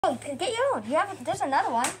Oh, get your own. There's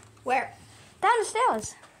another one. Where? Down the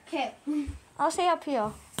stairs. Okay. I'll stay up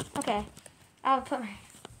here. Okay. I'll put my...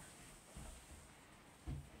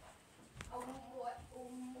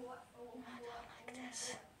 like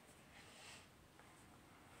this.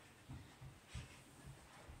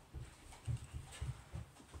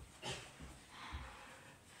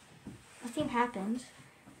 Nothing happens.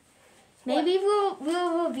 Maybe we'll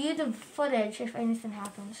review the footage if anything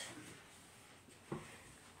happens.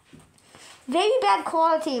 Very bad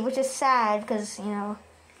quality, which is sad because, you know.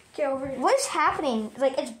 Get over here. What is happening?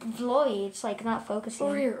 Like, it's blurry. It's like not focusing.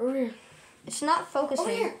 Over here. It's not focusing.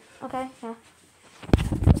 Over here. Okay, yeah.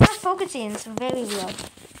 It's not focusing. It's very weird.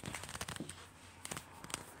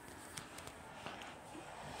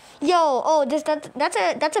 Yo, oh, that's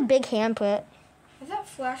a big handprint. Is that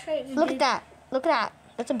flashlight? Look at that. Look at that.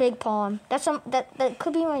 That's a big palm. That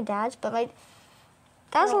could be my dad's, but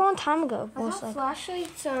that was a long time ago. I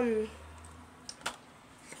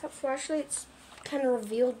thought flashlights kind of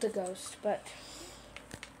revealed the ghost, but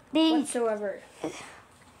whatsoever. It's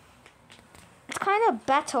kind of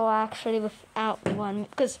better actually without one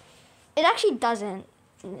because it actually doesn't.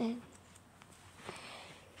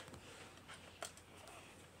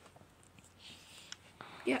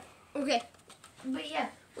 Yeah. Okay. But yeah,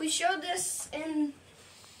 we showed this in.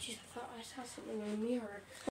 Jeez, I thought I saw something in the mirror.